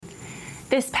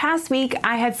This past week,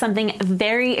 I had something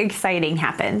very exciting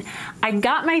happen. I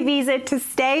got my visa to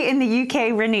stay in the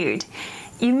UK renewed.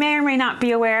 You may or may not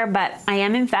be aware, but I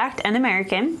am in fact an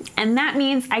American, and that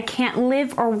means I can't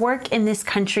live or work in this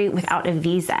country without a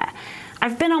visa.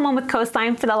 I've been on One with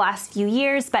Coastline for the last few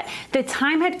years, but the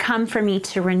time had come for me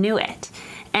to renew it.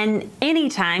 And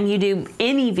anytime you do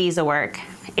any visa work,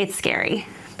 it's scary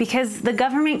because the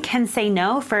government can say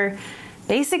no for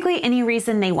basically any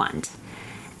reason they want.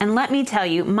 And let me tell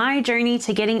you, my journey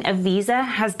to getting a visa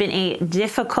has been a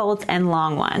difficult and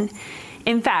long one.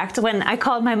 In fact, when I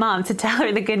called my mom to tell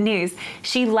her the good news,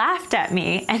 she laughed at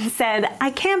me and said,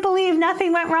 "I can't believe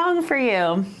nothing went wrong for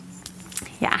you."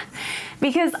 Yeah,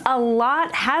 because a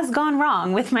lot has gone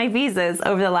wrong with my visas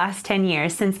over the last 10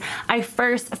 years since I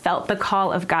first felt the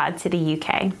call of God to the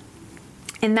UK.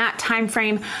 In that time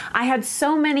frame, I had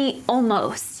so many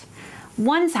almost.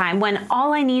 One time when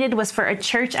all I needed was for a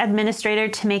church administrator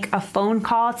to make a phone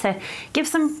call to give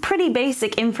some pretty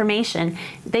basic information,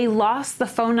 they lost the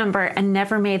phone number and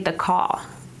never made the call.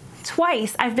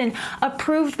 Twice I've been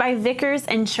approved by vicars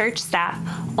and church staff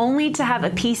only to have a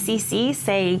PCC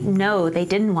say no, they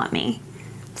didn't want me.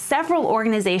 Several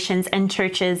organizations and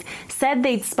churches said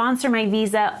they'd sponsor my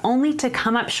visa only to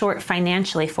come up short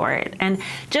financially for it. And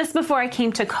just before I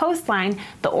came to Coastline,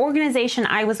 the organization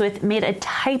I was with made a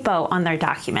typo on their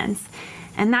documents.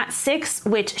 And that 6,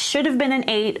 which should have been an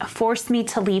 8, forced me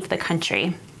to leave the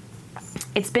country.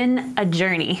 It's been a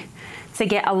journey to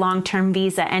get a long-term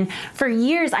visa. And for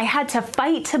years, I had to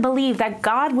fight to believe that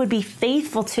God would be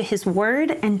faithful to his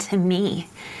word and to me.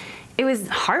 It was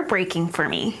heartbreaking for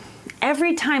me.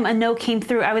 Every time a no came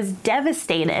through, I was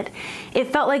devastated.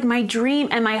 It felt like my dream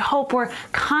and my hope were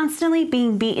constantly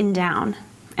being beaten down.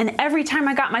 And every time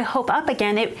I got my hope up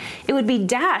again, it would be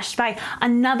dashed by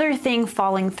another thing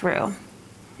falling through.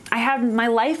 I had my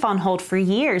life on hold for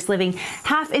years, living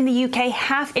half in the UK,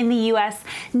 half in the US,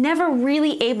 never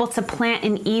really able to plant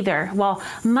in either, while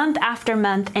month after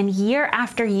month and year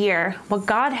after year, what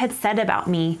God had said about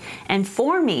me and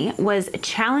for me was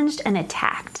challenged and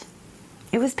attacked.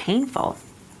 It was painful.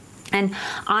 And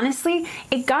honestly,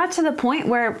 it got to the point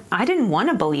where I didn't want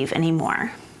to believe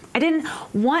anymore. I didn't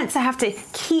want to have to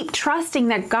keep trusting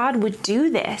that God would do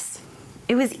this.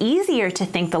 It was easier to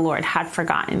think the Lord had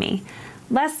forgotten me,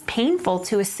 less painful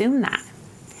to assume that.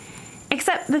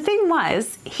 Except the thing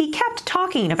was, he kept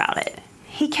talking about it.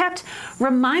 He kept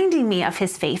reminding me of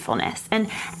his faithfulness and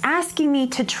asking me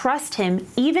to trust him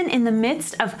even in the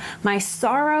midst of my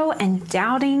sorrow and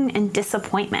doubting and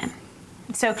disappointment.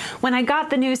 So when I got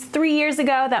the news 3 years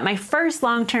ago that my first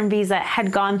long-term visa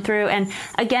had gone through, and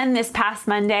again this past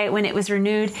Monday when it was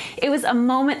renewed, it was a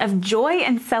moment of joy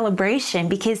and celebration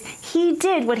because he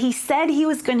did what he said he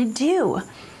was going to do.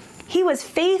 He was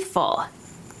faithful.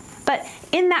 But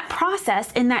in that process,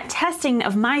 in that testing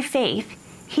of my faith,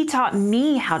 he taught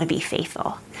me how to be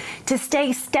faithful, to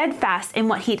stay steadfast in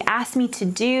what he'd asked me to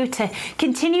do, to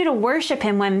continue to worship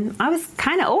him when I was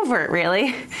kind of over it,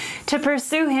 really, to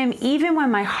pursue him even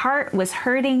when my heart was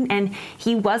hurting and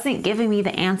he wasn't giving me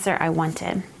the answer I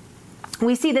wanted.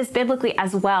 We see this biblically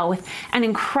as well with an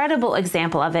incredible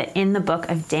example of it in the book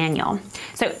of Daniel.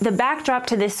 So the backdrop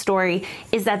to this story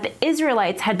is that the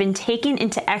Israelites had been taken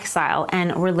into exile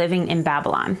and were living in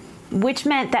Babylon, which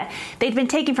meant that they'd been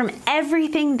taken from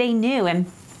everything they knew and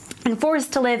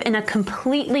forced to live in a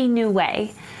completely new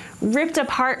way, ripped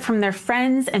apart from their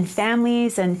friends and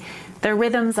families and their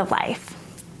rhythms of life.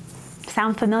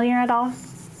 Sound familiar at all?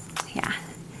 Yeah.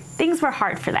 Things were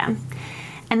hard for them.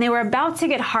 And they were about to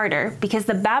get harder because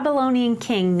the Babylonian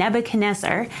king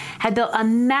Nebuchadnezzar had built a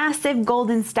massive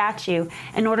golden statue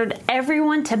and ordered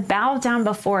everyone to bow down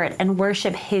before it and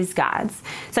worship his gods.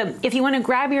 So if you want to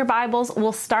grab your Bibles,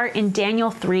 we'll start in Daniel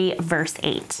 3, verse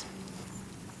 8.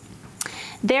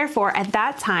 Therefore, at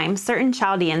that time, certain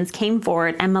Chaldeans came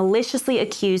forward and maliciously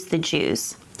accused the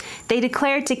Jews. They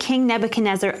declared to King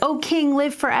Nebuchadnezzar, "O king,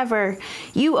 live forever.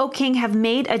 You, O king, have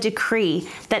made a decree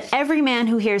that every man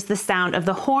who hears the sound of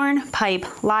the horn, pipe,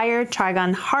 lyre,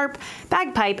 trigon, harp,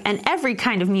 bagpipe, and every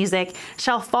kind of music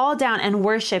shall fall down and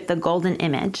worship the golden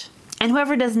image. And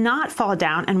whoever does not fall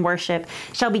down and worship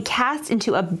shall be cast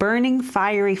into a burning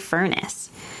fiery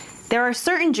furnace. There are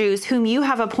certain Jews whom you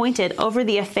have appointed over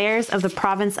the affairs of the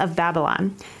province of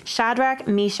Babylon, Shadrach,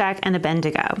 Meshach, and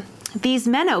Abednego. These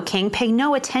men, O king, pay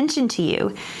no attention to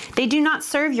you. They do not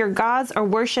serve your gods or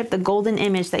worship the golden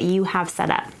image that you have set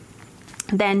up."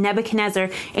 Then Nebuchadnezzar,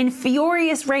 in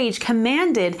furious rage,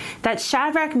 commanded that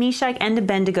Shadrach, Meshach, and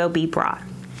Abednego be brought.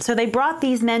 So they brought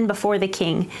these men before the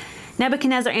king.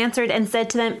 Nebuchadnezzar answered and said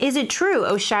to them, "Is it true,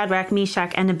 O Shadrach,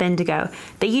 Meshach, and Abednego,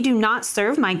 that you do not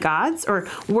serve my gods or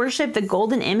worship the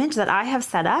golden image that I have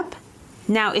set up?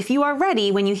 Now, if you are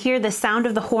ready, when you hear the sound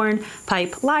of the horn,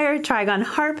 pipe, lyre, trigon,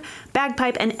 harp,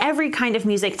 bagpipe, and every kind of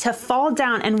music, to fall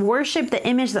down and worship the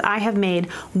image that I have made,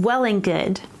 well and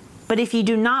good. But if you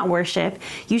do not worship,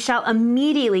 you shall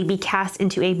immediately be cast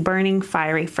into a burning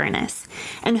fiery furnace.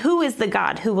 And who is the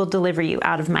God who will deliver you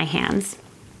out of my hands?"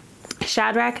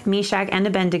 Shadrach, Meshach, and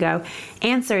Abednego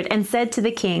answered and said to the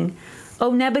king,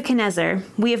 "O Nebuchadnezzar,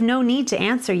 we have no need to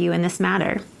answer you in this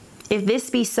matter. If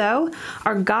this be so,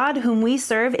 our God whom we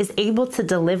serve is able to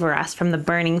deliver us from the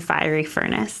burning fiery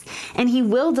furnace, and he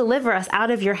will deliver us out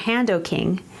of your hand, O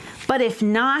king. But if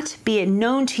not, be it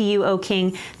known to you, O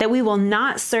king, that we will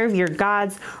not serve your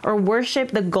gods or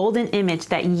worship the golden image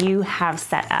that you have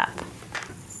set up."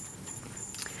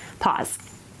 Pause.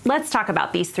 Let's talk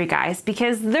about these three guys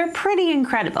because they're pretty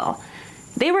incredible.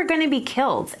 They were going to be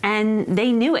killed, and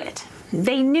they knew it.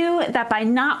 They knew that by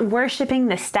not worshiping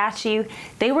the statue,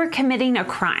 they were committing a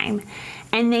crime,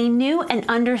 and they knew and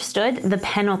understood the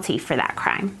penalty for that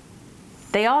crime.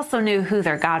 They also knew who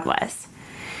their God was.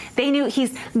 They knew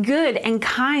he's good and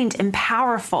kind and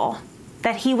powerful,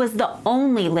 that he was the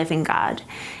only living God,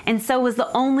 and so was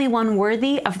the only one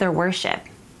worthy of their worship.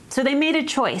 So they made a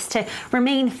choice to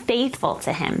remain faithful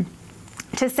to him,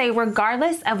 to say,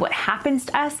 regardless of what happens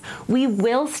to us, we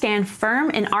will stand firm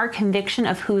in our conviction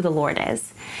of who the Lord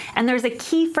is. And there's a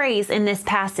key phrase in this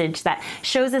passage that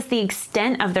shows us the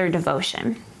extent of their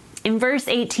devotion. In verse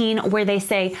 18, where they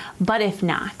say, "But if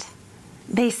not,"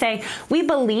 they say, we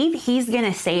believe he's going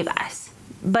to save us.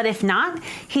 But if not,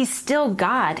 he's still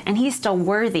God and he's still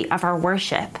worthy of our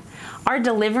worship. Our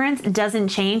deliverance doesn't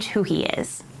change who he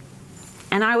is.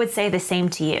 And I would say the same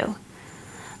to you.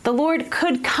 The Lord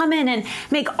could come in and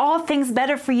make all things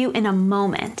better for you in a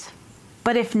moment.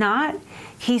 But if not,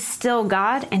 he's still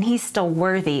God and he's still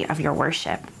worthy of your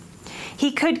worship.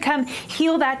 He could come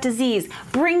heal that disease,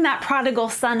 bring that prodigal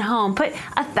son home, put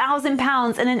 1,000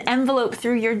 pounds in an envelope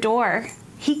through your door.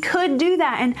 He could do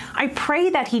that, and I pray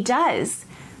that he does.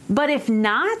 But if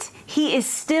not, he is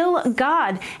still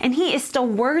God and he is still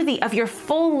worthy of your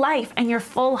full life and your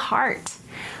full heart.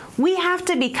 We have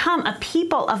to become a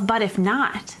people of but if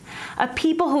not, a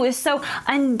people who is so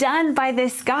undone by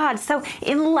this God, so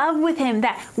in love with him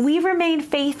that we remain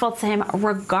faithful to him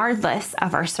regardless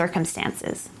of our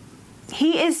circumstances.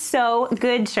 He is so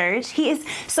good, church. He is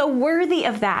so worthy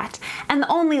of that. And the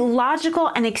only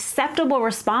logical and acceptable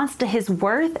response to his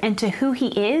worth and to who he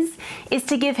is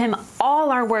to give him all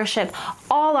our worship,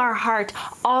 all our heart,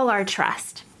 all our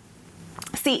trust.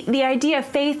 See, the idea of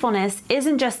faithfulness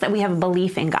isn't just that we have a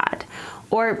belief in God,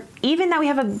 or even that we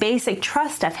have a basic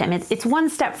trust of him. It's one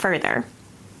step further.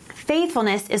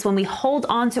 Faithfulness is when we hold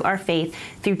on to our faith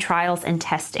through trials and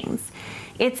testings.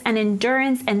 It's an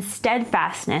endurance and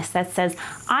steadfastness that says,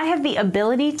 I have the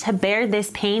ability to bear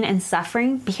this pain and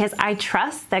suffering because I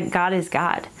trust that God is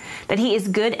God, that he is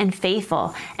good and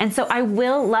faithful, and so I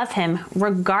will love him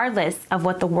regardless of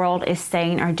what the world is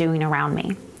saying or doing around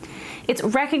me. It's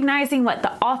recognizing what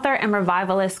the author and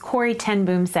revivalist Corrie ten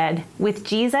Boom said, with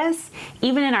Jesus,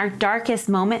 even in our darkest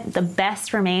moment, the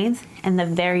best remains and the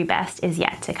very best is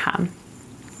yet to come.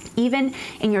 Even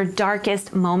in your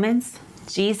darkest moments,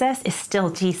 Jesus is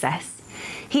still Jesus.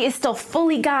 He is still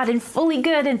fully God and fully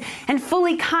good and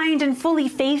fully kind and fully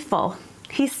faithful.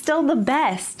 He's still the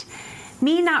best.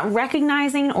 Me not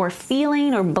recognizing or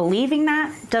feeling or believing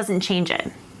that doesn't change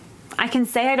it. I can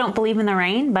say I don't believe in the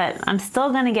rain, but I'm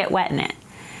still going to get wet in it.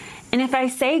 And if I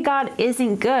say God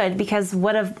isn't good because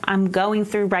what I'm going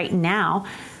through right now,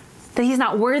 that he's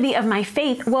not worthy of my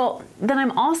faith, well, then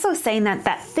I'm also saying that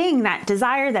that thing, that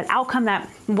desire, that outcome, that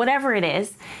whatever it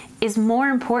is more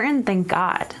important than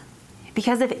God.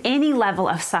 Because if any level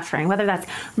of suffering, whether that's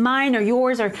mine or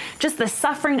yours or just the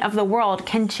suffering of the world,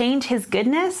 can change his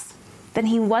goodness, then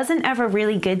he wasn't ever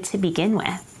really good to begin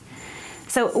with.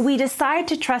 So we decide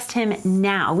to trust him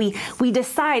now. We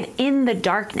decide in the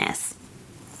darkness.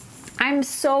 I'm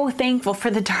so thankful for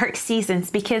the dark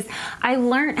seasons because I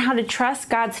learned how to trust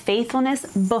God's faithfulness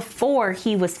before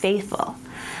he was faithful.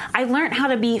 I learned how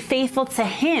to be faithful to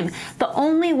him, the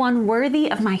only one worthy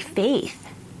of my faith.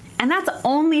 And that's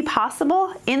only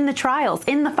possible in the trials,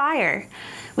 in the fire.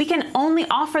 We can only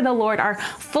offer the Lord our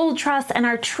full trust and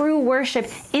our true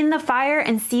worship in the fire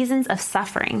and seasons of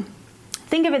suffering.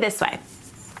 Think of it this way.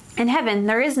 In heaven,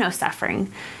 there is no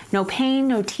suffering, no pain,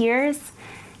 no tears.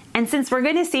 And since we're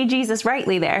going to see Jesus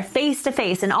rightly there, face to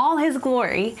face in all his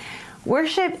glory,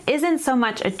 worship isn't so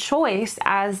much a choice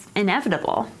as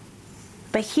inevitable.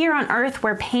 But here on earth,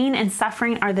 where pain and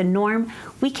suffering are the norm,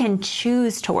 we can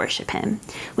choose to worship him.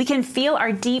 We can feel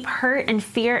our deep hurt and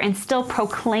fear and still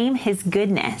proclaim his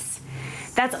goodness.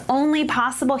 That's only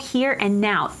possible here and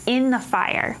now, in the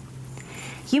fire.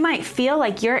 You might feel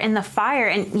like you're in the fire,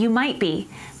 and you might be,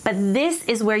 but this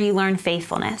is where you learn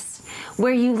faithfulness,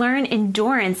 where you learn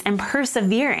endurance and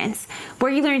perseverance,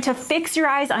 where you learn to fix your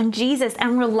eyes on Jesus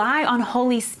and rely on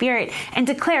Holy Spirit and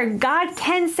declare, God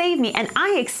can save me and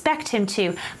I expect him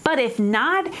to. But if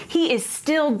not, he is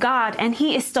still God and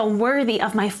he is still worthy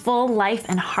of my full life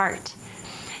and heart.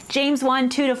 James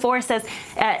 1:2-4 says,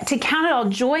 to count it all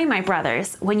joy, my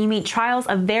brothers, when you meet trials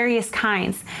of various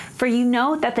kinds, for you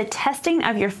know that the testing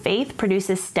of your faith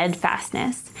produces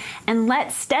steadfastness. And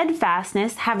let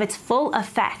steadfastness have its full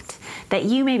effect, that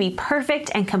you may be perfect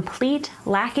and complete,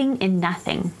 lacking in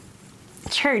nothing.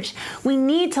 Church, we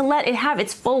need to let it have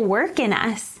its full work in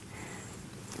us.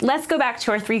 Let's go back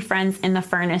to our 3 friends in the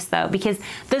furnace, though, because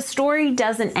the story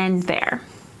doesn't end there.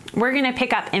 We're going to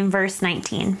pick up in verse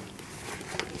 19.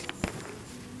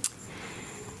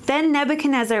 Then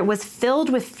Nebuchadnezzar was filled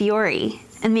with fury,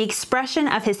 and the expression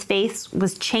of his face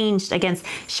was changed against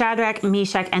Shadrach,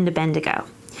 Meshach, and Abednego.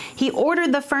 He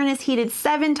ordered the furnace heated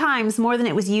 7 times more than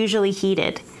it was usually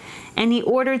heated. And he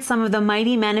ordered some of the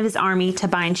mighty men of his army to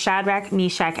bind Shadrach,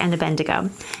 Meshach, and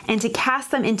Abednego, and to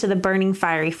cast them into the burning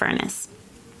fiery furnace.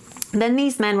 Then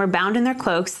these men were bound in their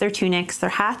cloaks, their tunics, their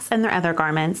hats, and their other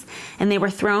garments, and they were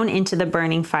thrown into the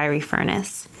burning fiery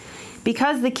furnace.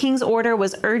 Because the king's order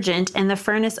was urgent and the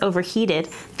furnace overheated,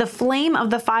 the flame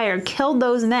of the fire killed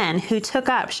those men who took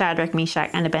up Shadrach, Meshach,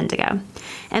 and Abednego.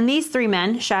 And these 3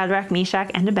 men, Shadrach,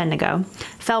 Meshach, and Abednego,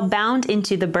 fell bound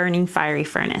into the burning fiery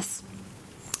furnace.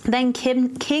 Then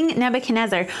King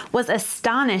Nebuchadnezzar was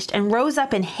astonished and rose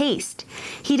up in haste.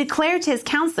 He declared to his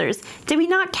counselors, "Did we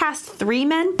not cast 3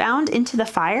 men bound into the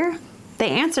fire?"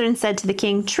 They answered and said to the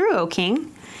king, "True, O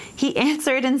king." He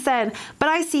answered and said, "But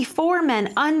I see 4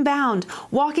 men unbound,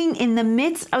 walking in the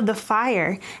midst of the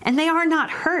fire, and they are not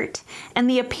hurt, and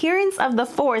the appearance of the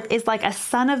 4th is like a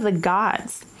son of the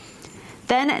gods."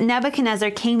 Then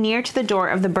Nebuchadnezzar came near to the door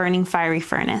of the burning fiery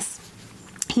furnace.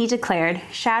 He declared,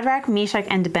 "Shadrach, Meshach,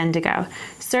 and Abednego,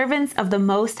 servants of the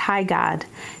Most High God,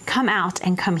 come out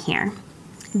and come here."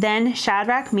 Then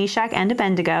Shadrach, Meshach, and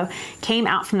Abednego came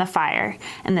out from the fire,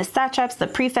 and the satraps, the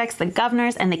prefects, the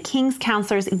governors, and the king's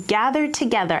counselors gathered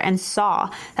together and saw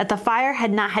that the fire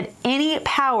had not had any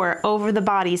power over the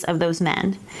bodies of those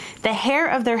men. The hair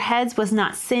of their heads was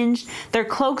not singed, their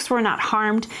cloaks were not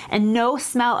harmed, and no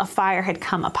smell of fire had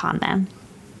come upon them.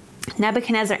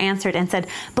 Nebuchadnezzar answered and said,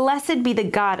 "Blessed be the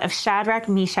God of Shadrach,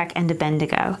 Meshach, and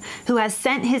Abednego, who has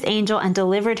sent his angel and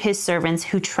delivered his servants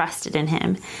who trusted in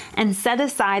him, and set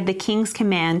aside the king's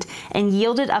command and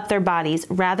yielded up their bodies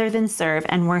rather than serve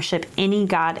and worship any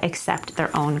god except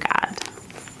their own God."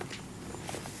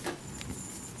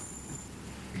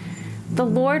 The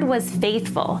Lord was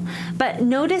faithful, but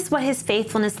notice what his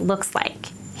faithfulness looks like.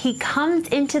 He comes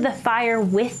into the fire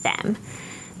with them.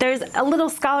 There's a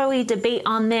little scholarly debate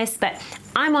on this, but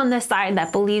I'm on the side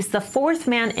that believes the 4th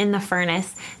man in the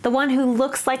furnace, the one who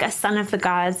looks like a son of the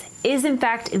gods, is in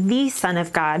fact the Son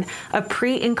of God, a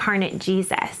pre-incarnate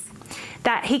Jesus.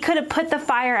 That he could have put the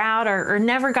fire out or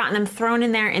never gotten them thrown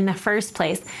in there in the first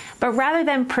place, but rather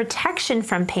than protection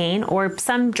from pain or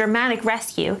some dramatic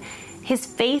rescue, his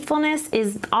faithfulness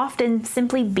is often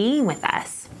simply being with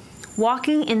us,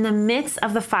 walking in the midst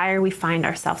of the fire we find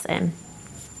ourselves in.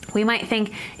 We might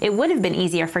think it would have been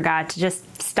easier for God to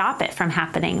just stop it from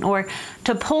happening or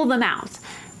to pull them out.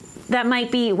 That might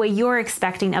be what you're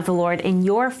expecting of the Lord in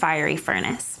your fiery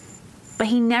furnace. But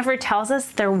he never tells us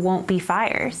there won't be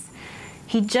fires.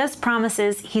 He just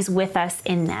promises he's with us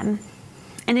in them.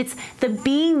 And it's the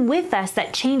being with us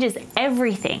that changes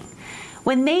everything.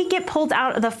 When they get pulled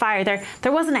out of the fire,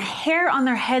 there wasn't a hair on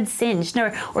their head singed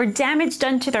or damage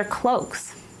done to their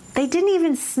cloaks. They didn't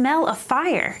even smell of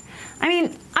fire. I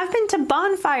mean, I've been to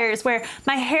bonfires where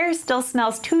my hair still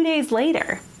smells 2 days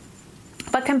later.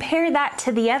 But compare that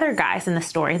to the other guys in the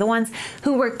story, the ones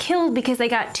who were killed because they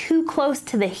got too close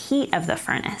to the heat of the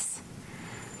furnace.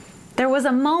 There was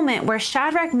a moment where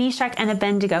Shadrach, Meshach, and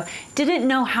Abednego didn't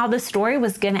know how the story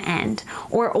was going to end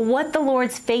or what the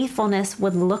Lord's faithfulness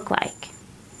would look like.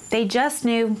 They just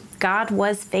knew God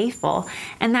was faithful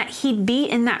and that he'd be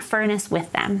in that furnace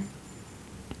with them.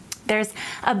 There's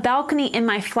a balcony in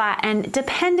my flat, and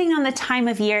depending on the time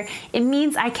of year, it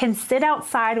means I can sit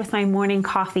outside with my morning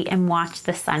coffee and watch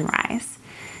the sunrise.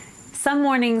 Some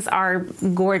mornings are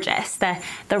gorgeous, the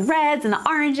reds and the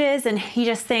oranges, and you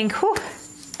just think, whew,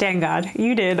 dang God,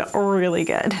 you did really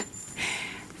good.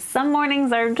 Some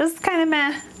mornings are just kind of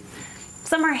meh.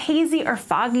 Some are hazy or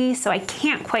foggy, so I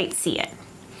can't quite see it.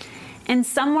 And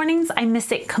some mornings I miss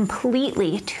it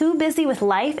completely, too busy with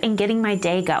life and getting my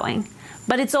day going.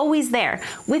 But it's always there.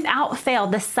 Without fail,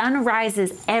 the sun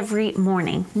rises every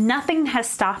morning. Nothing has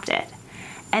stopped it.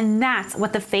 And that's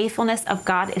what the faithfulness of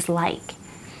God is like.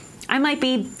 I might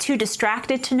be too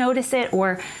distracted to notice it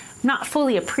or not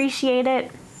fully appreciate it.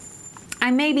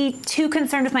 I may be too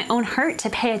concerned with my own hurt to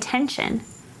pay attention.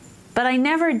 But I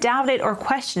never doubt it or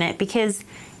question it because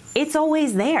it's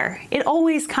always there. It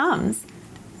always comes.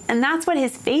 And that's what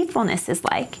his faithfulness is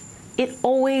like. It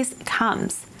always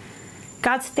comes.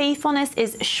 God's faithfulness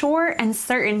is sure and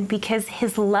certain because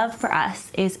his love for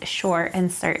us is sure and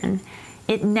certain.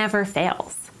 It never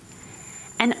fails.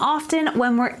 And often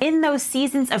when we're in those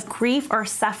seasons of grief or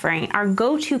suffering, our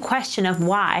go-to question of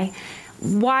why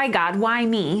God, why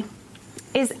me,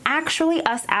 is actually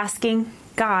us asking,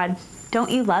 God, don't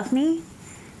you love me?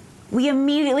 We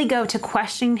immediately go to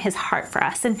questioning his heart for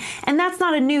us. And that's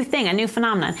not a new thing, a new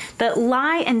phenomenon. The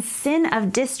lie and sin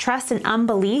of distrust and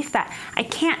unbelief that I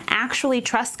can't actually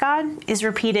trust God is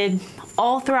repeated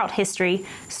all throughout history,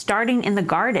 starting in the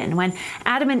garden when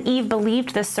Adam and Eve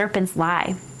believed the serpent's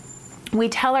lie. We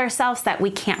tell ourselves that we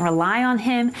can't rely on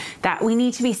him, that we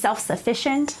need to be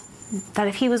self-sufficient, that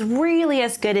if he was really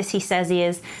as good as he says he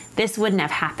is, this wouldn't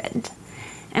have happened.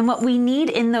 And what we need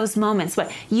in those moments, what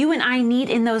you and I need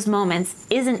in those moments,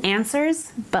 isn't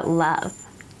answers, but love.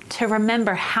 To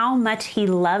remember how much he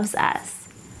loves us.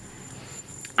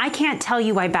 I can't tell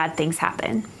you why bad things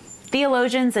happen.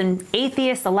 Theologians and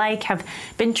atheists alike have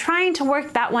been trying to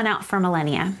work that one out for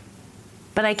millennia.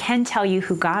 But I can tell you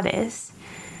who God is.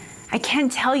 I can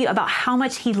tell you about how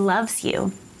much he loves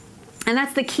you. And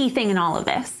that's the key thing in all of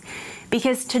this.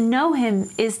 Because to know him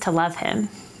is to love him.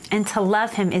 And to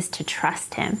love him is to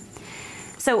trust him.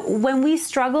 So when we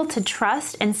struggle to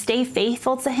trust and stay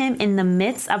faithful to him in the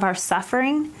midst of our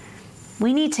suffering,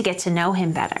 we need to get to know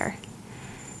him better.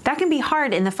 That can be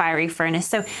hard in the fiery furnace.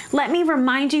 So let me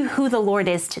remind you who the Lord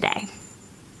is today.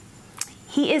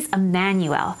 He is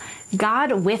Emmanuel,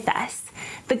 God with us.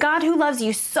 The God who loves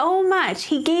you so much,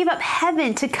 he gave up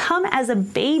heaven to come as a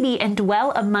baby and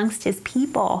dwell amongst his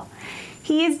people.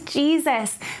 He is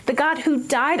Jesus, the God who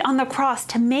died on the cross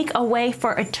to make a way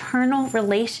for eternal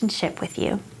relationship with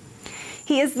you.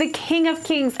 He is the King of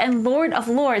Kings and Lord of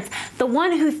Lords, the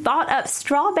one who thought up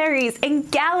strawberries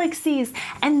and galaxies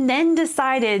and then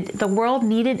decided the world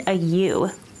needed a you.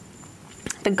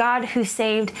 The God who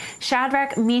saved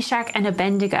Shadrach, Meshach, and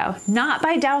Abednego, not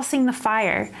by dousing the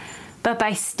fire, but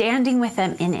by standing with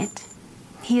them in it.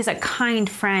 He is a kind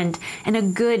friend and a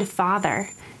good father,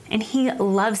 and he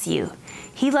loves you.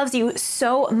 He loves you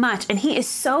so much, and he is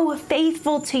so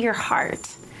faithful to your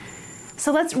heart.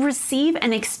 So let's receive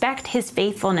and expect his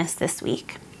faithfulness this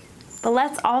week. But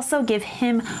let's also give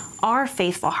him our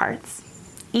faithful hearts,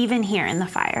 even here in the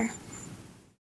fire.